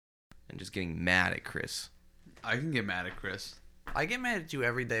and just getting mad at Chris. I can get mad at Chris. I get mad at you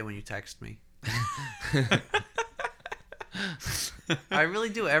every day when you text me. I really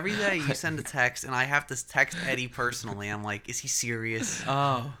do. Every day you send a text, and I have to text Eddie personally. I'm like, is he serious?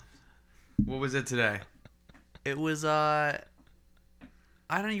 Oh. What was it today? It was, I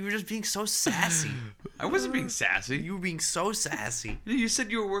don't know, you were just being so sassy. I wasn't being sassy. You were being so sassy. You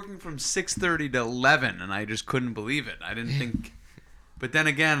said you were working from 6:30 to 11, and I just couldn't believe it. I didn't think... But then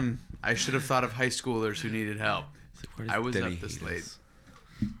again, I should have thought of high schoolers who needed help. I was up this late.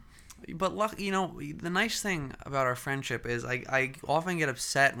 But luck, you know, the nice thing about our friendship is I often get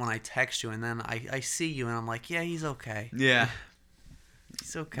upset when I text you, and then I see you, and I'm like, yeah, he's okay. Yeah.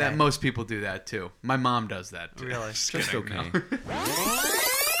 He's okay. That most people do that, too. My mom does that, too. Really? Just okay.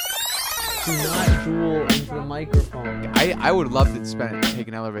 Do not drool into the microphone. I would love to take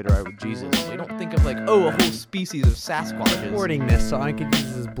an elevator ride with Jesus. So you don't think of like, oh, a whole species of Sasquatches. Recording this so I could use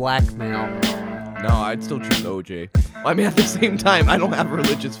this as blackmail. No, I'd still choose OJ. I mean, at the same time, I don't have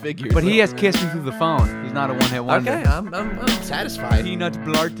religious figures. But he has kissed me through the phone. He's not a one-hit wonder. Okay, I'm satisfied. Peanut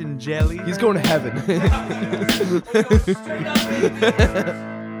blart and jelly. He's going to heaven.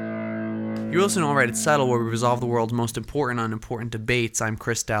 You're listening to All Right, It's Settled, where we resolve the world's most important and unimportant debates. I'm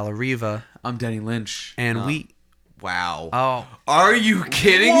Chris Dallariva. I'm Denny Lynch. And we... Wow. Oh. Are you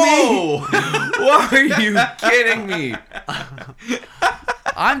kidding me? Why are you kidding me?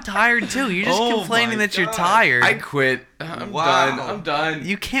 I'm tired, too. You're just complaining that you're tired. I quit. I'm done.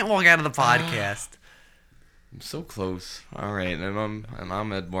 You can't walk out of the podcast. I'm so close. All right, and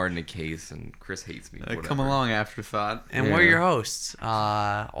I'm Edward in a case, and Chris hates me. Come along, afterthought. And we're your hosts.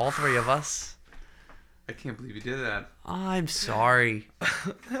 All three of us. I can't believe you did that. I'm sorry.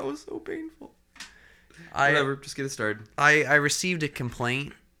 That was so painful. Whatever, just get it started. I received a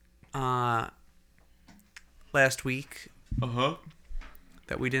complaint last week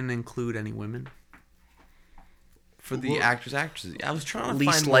that we didn't include any women. For the actresses. I was trying to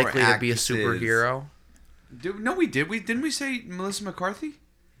least find more likely to be a actresses. superhero. No, we did. Didn't we say Melissa McCarthy?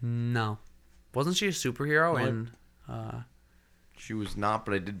 No. Wasn't she a superhero? What? And She was not,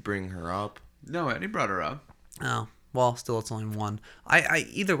 but I did bring her up. No, Eddie brought her up. oh, well, still it's only one.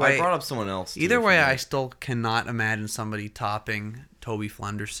 Either way, I brought up someone else. Either way, I still cannot imagine somebody topping Toby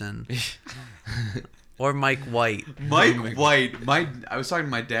Flenderson or Mike White. Mike White. I was talking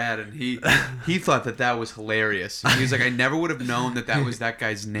to my dad, and he thought that was hilarious. He was like, I never would have known that was that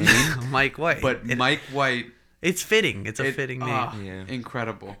guy's name. Mike White. But Mike White. It's fitting. It's a fitting name. Yeah.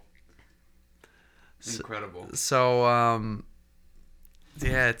 Incredible. Incredible. So,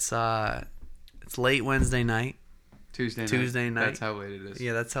 yeah, it's late Wednesday night. Tuesday night. That's how late it is.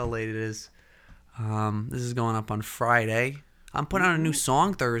 Yeah, that's how late it is. This is going up on Friday. I'm putting out a new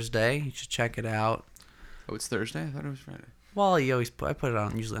song Thursday. You should check it out. Oh, it's Thursday? I thought it was Friday. Well, I put it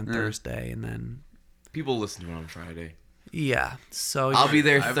on usually on Thursday, and then people listen to it on Friday. Yeah, so I'll be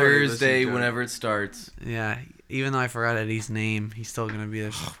there I've already Thursday listened to whenever it starts. Yeah, even though I forgot Eddie's name, he's still gonna be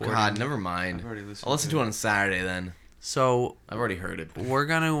there supporting. God, never mind. I'll listen to it on Saturday then. So I've already heard it. We're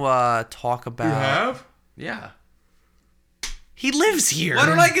gonna talk about. You have? Yeah. He lives here. Why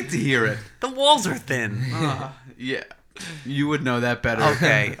don't I get to hear it? The walls are thin. Yeah. You would know that better.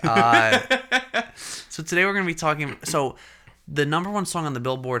 Okay. So today we're going to be talking... So the number one song on the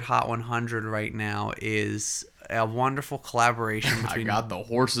Billboard Hot 100 right now is a wonderful collaboration between... I got the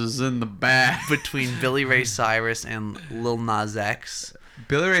horses in the back. Between Billy Ray Cyrus and Lil Nas X.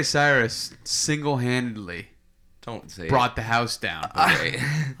 Billy Ray Cyrus single-handedly brought the house down. Okay.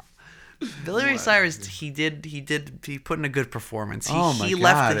 Billy Ray Cyrus, he put in a good performance. He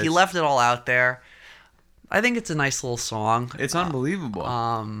God, he left it all out there. I think it's a nice little song. It's unbelievable.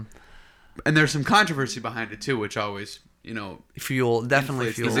 And there's some controversy behind it too, which always,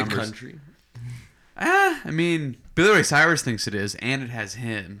 definitely fuel. Is it country? I mean, Billy Ray Cyrus thinks it is, and it has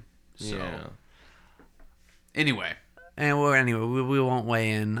him. So. Yeah. Anyway, we won't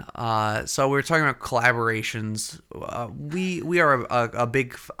weigh in. So we're talking about collaborations. We are a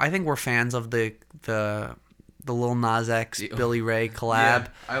big. I think we're fans of the Lil Nas X Billy Ray collab. Yeah,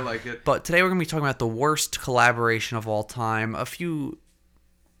 I like it. But today we're gonna be talking about the worst collaboration of all time. A few,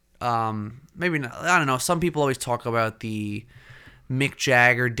 maybe not, I don't know. Some people always talk about the Mick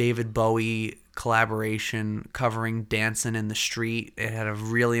Jagger David Bowie collaboration covering "Dancing in the Street." It had a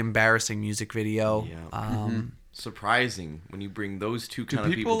really embarrassing music video. Yeah. Surprising when you bring those two kind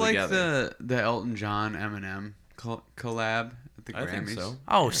of people together. like the Elton John Eminem collab at the Grammys? I think so.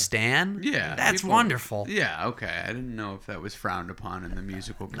 Oh, Stan? Yeah. That's wonderful. Yeah, okay. I didn't know if that was frowned upon in the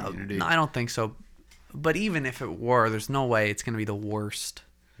musical community. No, I don't think so. But even if it were, there's no way it's going to be the worst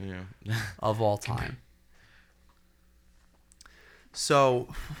of all time. So,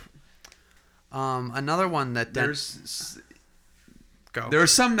 Another one that There are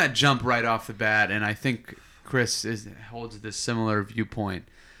some that jump right off the bat, and I think Chris holds this similar viewpoint.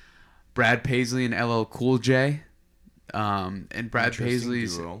 Brad Paisley and LL Cool J, and Brad Interesting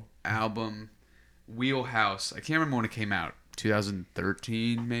Paisley's duo. album Wheelhouse. I can't remember when it came out.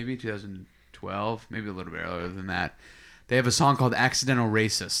 2013, maybe 2012, maybe a little bit earlier than that. They have a song called "Accidental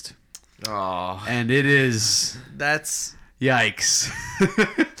Racist," Oh, and it is that's yikes.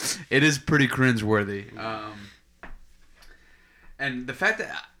 It is pretty cringeworthy. And the fact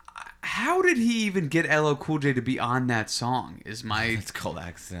that how did he even get LL Cool J to be on that song is my it's called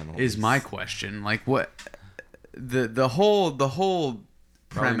accidental. question. Like what the whole Probably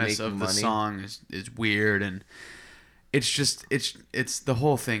premise making of the money. song is weird, and it's just it's the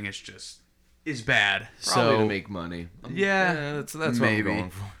whole thing is bad. Probably so to make money. Yeah, that's what maybe. I'm going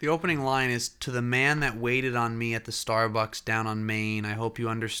for. the opening line is, "To the man that waited on me at the Starbucks down on Main, I hope you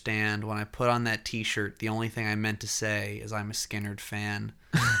understand. When I put on that T-shirt, the only thing I meant to say is I'm a Skinnerd fan."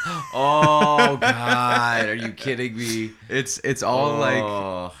 Oh God, are you kidding me? it's all like,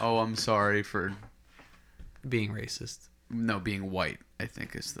 Oh. oh, I'm sorry for Being racist. being white. I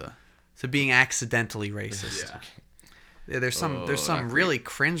think is the So being accidentally racist. yeah. Yeah, there's some not really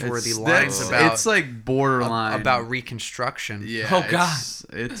cringeworthy It's, lines that's- about it's like borderline about Reconstruction. yeah. Oh, God.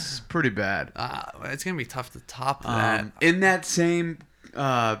 it's pretty bad. It's gonna be tough to top that. In that same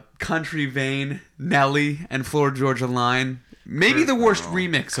country vein, Nelly and Florida Georgia Line, maybe the worst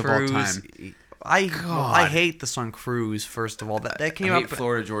remix of all time. I hate the song Cruise. First of all, that came I hate up.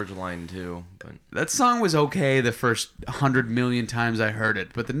 Florida Georgia Line too, but That song was okay the first 100 million times I heard it,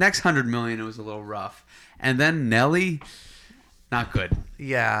 but the next 100 million it was a little rough. And then Nelly, not good.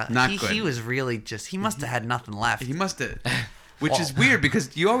 Yeah, Not he good. was really just. He must have had nothing left. He must have, which is weird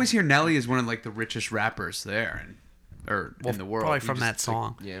because you always hear Nelly as one of like the richest rappers there, in the world. Probably He from just- that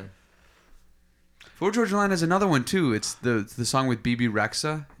song. yeah. Florida Georgia Line has another one too. It's the song with BB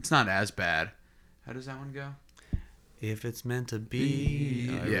Rexa. It's not as bad. How does that one go? If it's meant to be,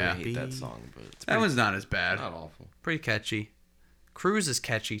 I Yeah. really hate that song, but it's That one's not as bad. not awful. pretty catchy. Cruise is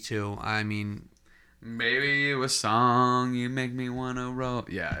catchy too. I mean, Maybe a song you make me wanna roll.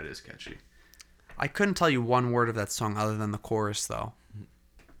 Yeah, it is catchy. I couldn't tell you one word of that song other than the chorus though.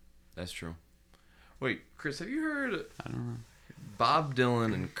 That's true. Wait, Chris, have you heard I don't know. Bob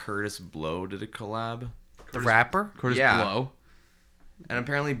Dylan and Curtis Blow did a collab? The rapper? Curtis Yeah. Blow. And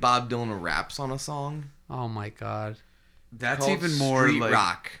apparently Bob Dylan raps on a song. Oh my god. That's called even more Street like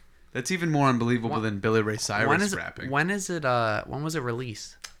Rock. that's even more unbelievable than Billy Ray Cyrus When is rapping. when is it? When was it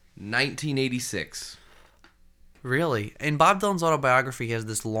released? 1986. Really? In Bob Dylan's autobiography, he has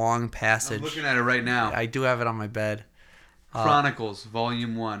this long I'm passage. looking at it right now. I do have it on my bed. Chronicles,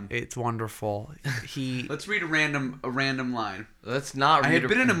 Volume 1. It's wonderful. He Let's read a random line. Let's not I read had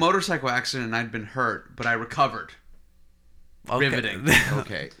been in a motorcycle accident and I'd been hurt, but I recovered. okay. Riveting.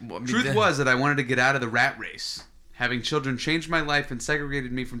 Okay. Well, I mean, Truth was that I wanted to get out of the rat race. Having children changed my life and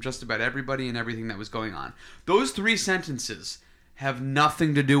segregated me from just about everybody and everything that was going on. Those 3 sentences have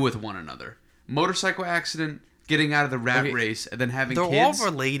nothing to do with one another. Motorcycle accident, getting out of the rat Okay. race, and then having They're kids. all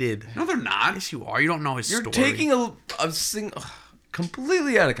related. No, they're not. Yes, you are. You don't know his You're story. taking a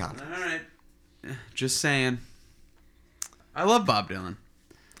completely out of context. All right. Just saying. I love Bob Dylan.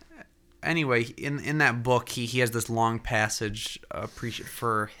 Anyway, in that book, he has this long passage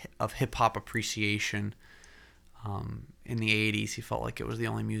of hip hop appreciation. In the 80s, he felt like it was the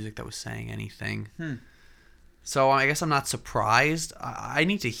only music that was saying anything. So I guess I'm not surprised. I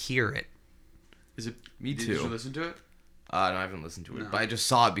need to hear it. Is it? Me Did too. you listen to it? No, I haven't listened to it, No. but I just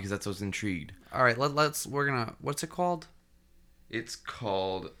saw it because that's what I was intrigued. All right, we're gonna. What's it called? It's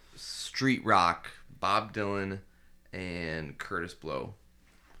called Street Rock, Bob Dylan, and Curtis Blow.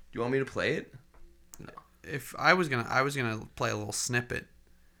 Do you want me to play it? No. If I was gonna play a little snippet.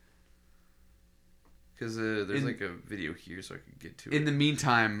 Because there's In- like a video here so I could get to it. In the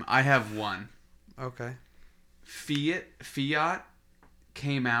meantime, I have one. Okay. Fiat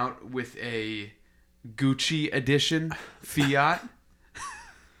came out with a Gucci edition Fiat.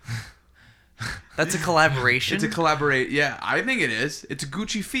 That's a collaboration. It's a collaborate. Yeah, I think it is. It's a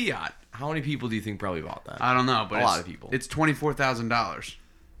Gucci Fiat. How many people do you think probably bought that? I don't know, but A lot of people. It's $24,000.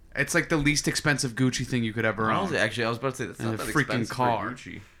 It's like the least expensive Gucci thing you could ever How own. was it? Actually, I was about to say that's And not a that freaking expensive for car.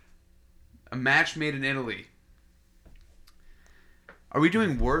 Gucci. A match made in Italy. Are we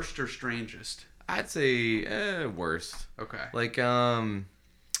doing worst or strangest? I'd say worst. Okay. Like I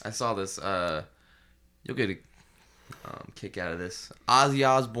saw this. You'll get a kick out of this. Ozzy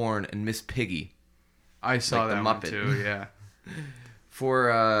Osbourne and Miss Piggy I saw like the that one Muppet. too, yeah.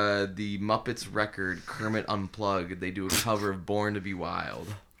 for the Muppets record Kermit Unplugged. They do a cover of Born to Be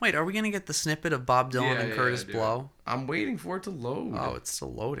Wild. Wait, are we gonna get the snippet of Bob Dylan and Curtis do Blow? I'm waiting for it to load. Oh, it's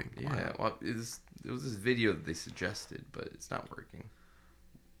still loading. Yeah, well, it was this video that they suggested, but it's not working.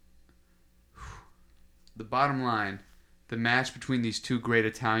 The bottom line, the match between these two great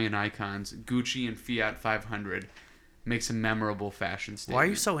Italian icons, Gucci and Fiat 500, makes a memorable fashion statement. Why are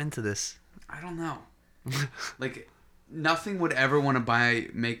you so into this? I don't know. Like, nothing would ever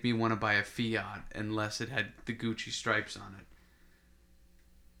make me want to buy a Fiat unless it had the Gucci stripes on it.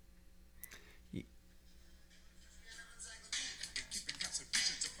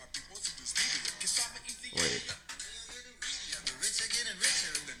 Wait.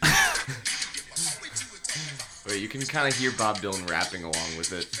 Wait, you can kind of hear Bob Dylan rapping along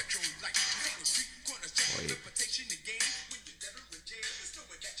with it. Wait.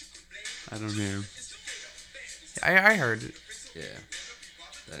 I don't know. I heard it. Yeah.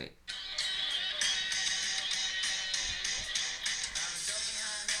 Then it-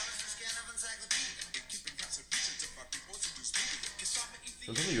 I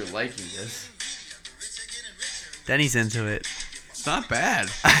don't think you're liking this. Denny's into it. It's not bad.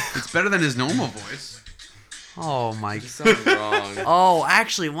 It's better than his normal voice. Oh my. There's something wrong. Oh,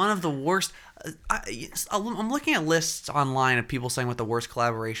 actually, one of the worst. I'm looking at lists online of people saying what the worst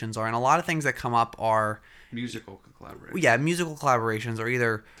collaborations are, and a lot of things that come up are Musical collaboration. yeah, musical collaborations are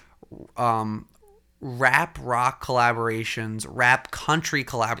either rap rock collaborations, rap country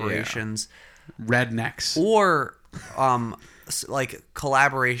collaborations, Rednecks. or like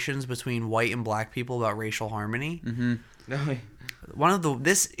collaborations between white and black people about racial harmony. No,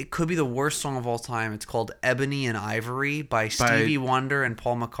 It could be the worst song of all time. It's called Ebony and Ivory by Stevie Wonder and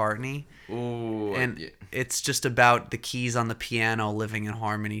Paul McCartney. ooh, And yeah. it's just about the keys on the piano living in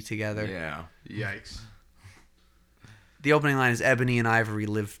harmony together. Yeah. Yikes. The opening line is Ebony and Ivory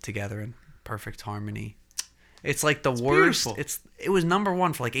live together in perfect harmony. It's like the worst. beautiful. It was number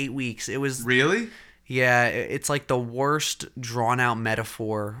one for like 8 weeks. It was Really? yeah. It's like the worst drawn out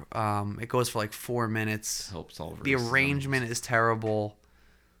metaphor. It goes for like 4 minutes. Helps solve The racism. arrangement is terrible.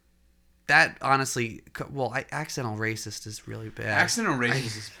 That honestly, accidental racist is really bad. Accidental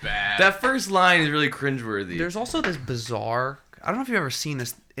racist is bad. That first line is really cringeworthy. There's also this bizarre. I don't know if you've ever seen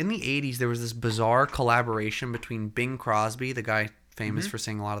this. In the 80s, there was this bizarre collaboration between Bing Crosby, the guy famous for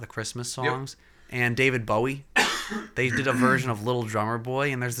singing a lot of the Christmas songs, and David Bowie. They did a version of Little Drummer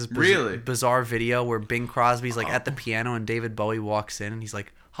Boy, and there's this Really? bizarre video where Bing Crosby's like at the piano, and David Bowie walks in, and he's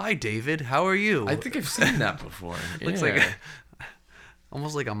like, "Hi, David, how are you?" I think I've seen that before. Looks like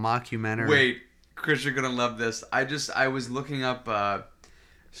almost like a mockumentary. Wait, Chris, you're gonna love this. I was looking up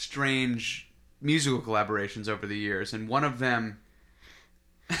strange musical collaborations over the years, and one of them,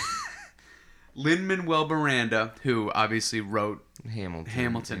 Lin-Manuel Miranda, who obviously wrote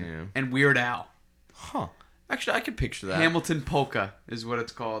Hamilton. Yeah. and Weird Al. Huh. Actually, I could picture that. Hamilton Polka is what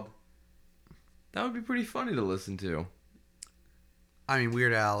it's called. That would be pretty funny to listen to. I mean,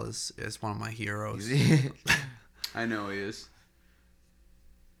 Weird Al is one of my heroes. I know he is.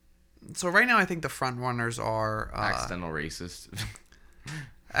 So right now, I think the front runners are Accidental racist.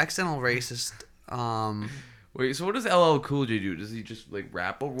 accidental racist. Wait, so what does LL Cool J do? Does he just like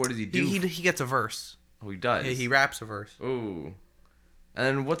rap, or what does he do? He gets a verse. Oh, he does. He raps a verse. Oh. And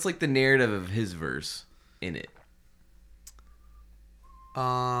then what's like the narrative of his verse in it?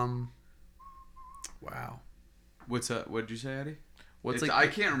 Wow. What's up? What'd you say, Eddie? What's It's- like I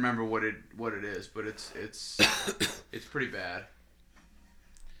can't remember what it is, but it's it's pretty bad.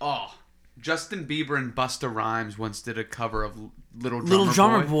 Oh, Justin Bieber and Busta Rhymes once did a cover of Little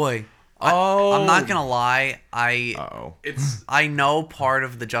Drummer Boy. Oh. I'm not gonna lie. Uh-oh. It's I know part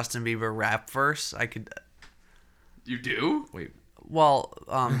of the Justin Bieber rap verse. I could. you do? Wait. Well,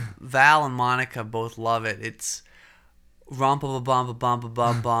 Val and Monica both love it. It's rumpa bum bum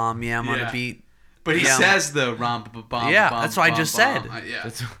bum bum. Yeah, I'm on Yeah. a beat. But he Yeah. says the romp bum. Yeah, bum, that's what I bum, just bum. said. Yeah.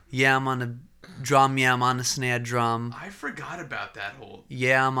 Yeah, I'm on the drum. Yeah, I'm on the snare drum. I forgot about that whole.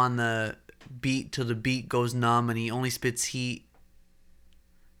 Yeah, I'm on the beat till the beat goes numb, and he only spits heat.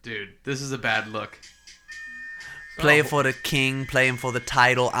 Dude, this is a bad look. Play for the king, playing for the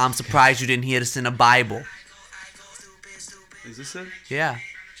title. I'm surprised you didn't hear this in the Bible. Is this it? Yeah.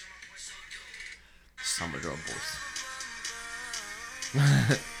 Summer drum voice.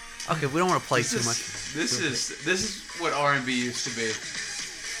 Okay, we don't want to play This too is, much. This is what R&B used to be.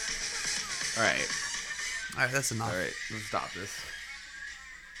 All right. All right, that's enough. All right. Let's stop this.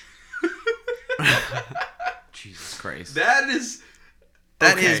 Jesus Christ. That is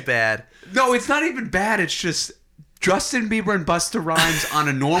bad. No, it's not even bad. It's just Justin Bieber and Busta Rhymes on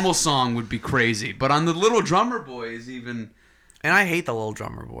a normal song would be crazy, but on the Little Drummer Boy is even. And I hate the Little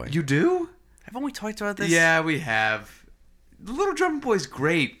Drummer Boy. You do? Haven't we talked about this? Yeah, we have. The Little Drummer Boy's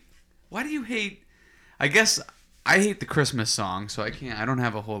great. Why do you hate? I guess I hate the Christmas song, so I don't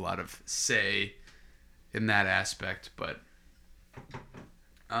have a whole lot of say in that aspect, but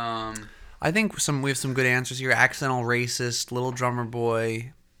I think we have some good answers here. Accidental Racist, Little Drummer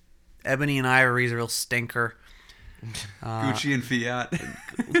Boy, Ebony and Ivory's a real stinker. Gucci and Fiat.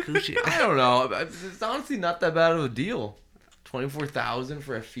 Gucci. I don't know. It's honestly not that bad of a deal. 24,000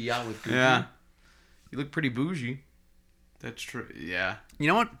 for a Fiat with Gucci. Yeah, You look pretty bougie. that's true. Yeah. You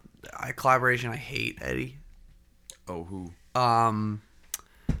know what? Collaboration I hate, Eddie. Oh, who?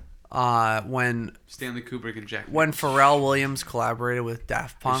 When Stanley Kubrick and Jack. when Pharrell Williams collaborated with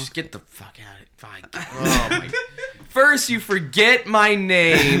Daft Punk. Just get the fuck out of it. Fine. Oh my. First you forget my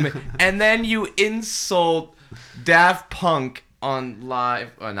name, and then you insult Daft Punk on live,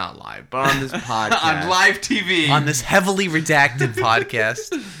 not live, but on this podcast. on live TV. on this heavily redacted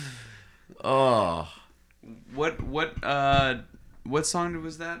podcast. Oh, What song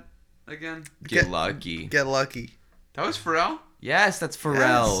was that again? get lucky. Get lucky. That was Pharrell. Yes, that's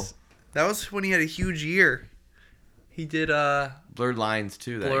Pharrell. Yes. That was when he had a huge year. He did Blurred Lines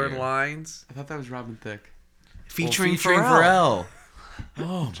too. That Blurred year. Lines I thought that was Robin Thicke. featuring, Featuring Pharrell.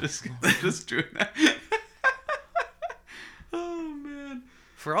 Oh, Just doing that. Oh man.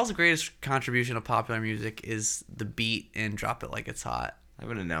 Pharrell's greatest contribution to popular music is the beat in "Drop It Like It's Hot." I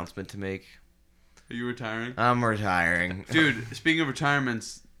have an announcement to make. Are you retiring? I'm retiring, Dude, speaking of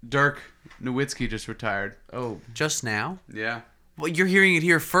retirements, Dirk Nowitzki just retired. Oh, Just now? Yeah. Well, you're hearing it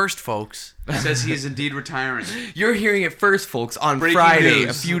here first, folks. He says he is indeed retiring. you're hearing it first, folks. On Breaking Friday, news.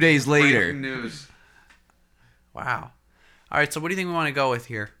 a few days later. Breaking news. Wow. All right, so what do you think we want to go with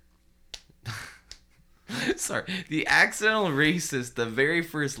here? Sorry, the accidental racist. The very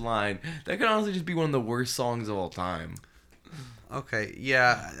first line. That could honestly just be one of the worst songs of all time. Okay,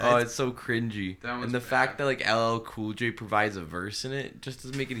 yeah. Oh, it's so cringy. That one's And the bad. fact that like LL Cool J provides a verse in it just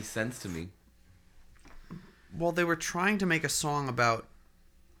doesn't make any sense to me. Well, they were trying to make a song about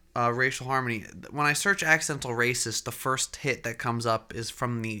racial harmony. When I search accidental racist, the first hit that comes up is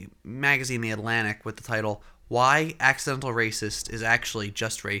from the magazine The Atlantic with the title "Why Accidental Racist is Actually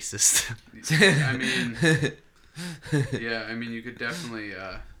Just Racist." I mean, yeah. I mean, you could definitely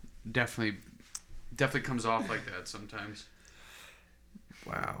comes off like that sometimes.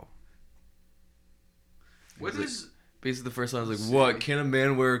 Wow. What is? Basically, the first line was like, "What? Can a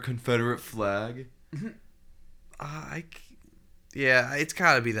man wear a Confederate flag?" Yeah, it's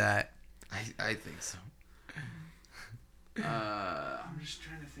got to be that. I think so. I'm just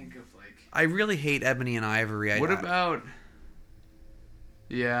trying to think of like. I really hate Ebony and Ivory. What about?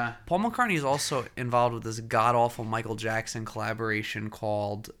 Yeah. Paul McCartney is also involved with this god-awful Michael Jackson collaboration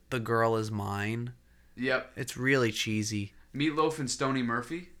called "The Girl Is Mine." Yep. It's really cheesy. Meatloaf and Stony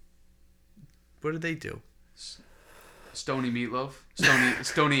Murphy. What did they do? Stony Meatloaf.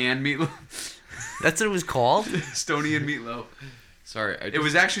 Stony and Meatloaf. That's what it was called? Stony and Meatloaf. Sorry, It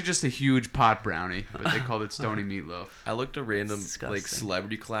was actually just a huge pot brownie, but they called it Stony Meatloaf. I looked at random Disgusting. like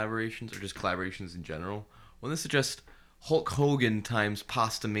celebrity collaborations or just collaborations in general. Well, this is just Hulk Hogan times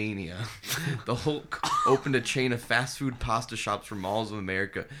Pasta Mania. The Hulk opened a chain of fast food pasta shops for malls of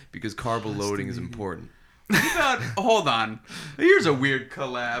America because carb loading is important. Hold on. Here's a weird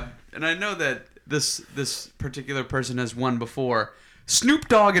collab, and I know that this particular person has won before. Snoop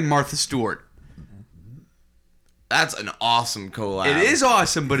Dogg and Martha Stewart. That's an awesome collab. It is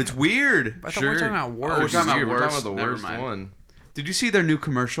awesome, but it's weird. I thought we were talking about worst. we're talking about We're talking worst. about the Never worst mind. one. Did you see their new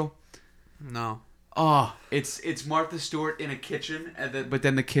commercial? No. Oh, it's Martha Stewart in a kitchen, but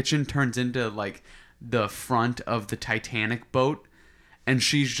then the kitchen turns into like the front of the Titanic boat, and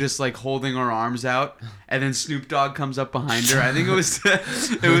she's just like holding her arms out, and then Snoop Dogg comes up behind her. I think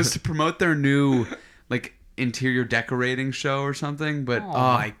it was to promote their new like interior decorating show or something. But Oh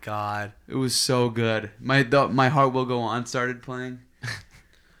my god. it was so good. My Heart Will Go On started playing.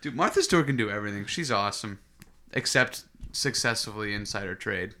 Dude, Martha Stewart can do everything. She's awesome, except successfully insider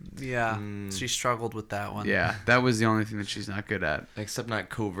trade. Yeah. She struggled with that one. Yeah, that was the only thing that she's not good at. Except not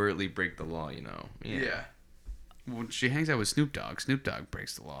covertly break the law, you know. Yeah. Well, she hangs out with Snoop Dogg. Snoop Dogg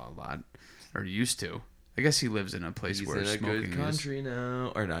breaks the law a lot, or used to. I guess he lives in a place He's where in a smoking good country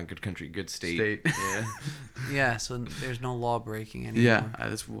now. Or not good country, good state. State. Yeah. Yeah, so there's no law breaking anymore. Yeah,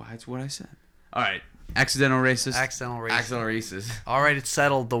 that's what I said. All right, accidental racist. Accidental racist. Accidental racist. All right, it's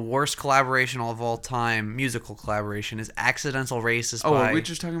settled. The worst collaboration of all time, musical collaboration, is Accidental Racist Oh, by... are we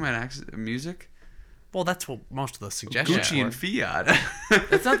just talking about music? Well, that's what most of the suggestions Gucci were. and Fiat.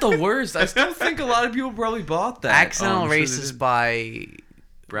 That's not the worst. I still think a lot of people probably bought that. Accidental I'm sure they Racist did. by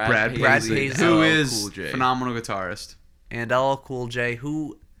Brad Paisley, Paisley, who LL is Cool J. phenomenal guitarist. and LL Cool J,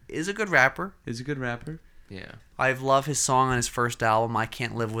 who is a good rapper. He's a good rapper. Yeah. I love his song on his first album, I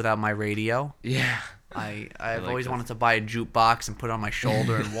Can't Live Without My Radio. Yeah. I've like always that. wanted to buy a jukebox and put it on my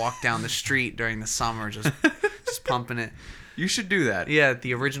shoulder and walk down the street during the summer just pumping it. You should do that. Yeah, it's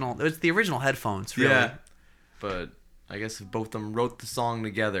the original headphones, really. Yeah. But I guess if both of them wrote the song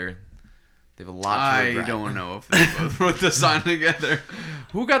together, they have a lot to I regret. don't know if they both wrote the song together.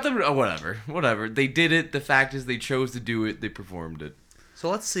 Who got them? Oh, whatever. They did it. The fact is, they chose to do it. They performed it. So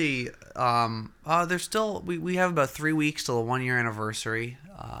let's see. There's still we have about 3 weeks till the 1 year anniversary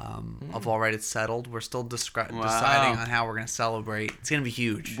of All Right It's Settled. We're still deciding on how we're gonna celebrate. It's gonna be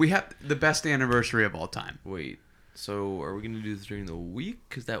huge. We have the best anniversary of all time. Wait. So are we gonna do this during the week?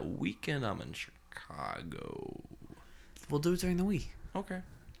 Because that weekend I'm in Chicago. We'll do it during the week. Okay.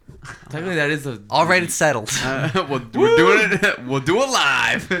 Technically, that is the. All Right It's Settled. We're doing it. We'll do it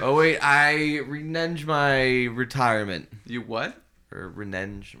live. Oh wait, I renege my retirement. You what? Or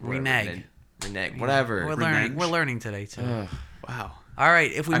renege. Renege. Renege. Whatever. We're learning today too. Ugh. Wow. All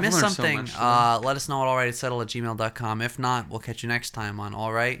right. If we I've missed learned so something, much today. let us know at allrightitsettled@gmail.com. If not, we'll catch you next time on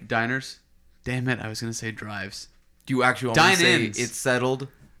All Right. Diners. Damn it! I was gonna say drives. Do you actually want me to say Dine-ins. it's settled?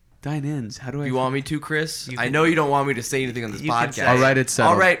 Dine-ins. How do I? Do you want me to, Chris? You I can- know you don't want me to say anything on this You can podcast. say- All right, it's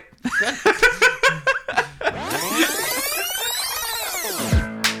settled. All right.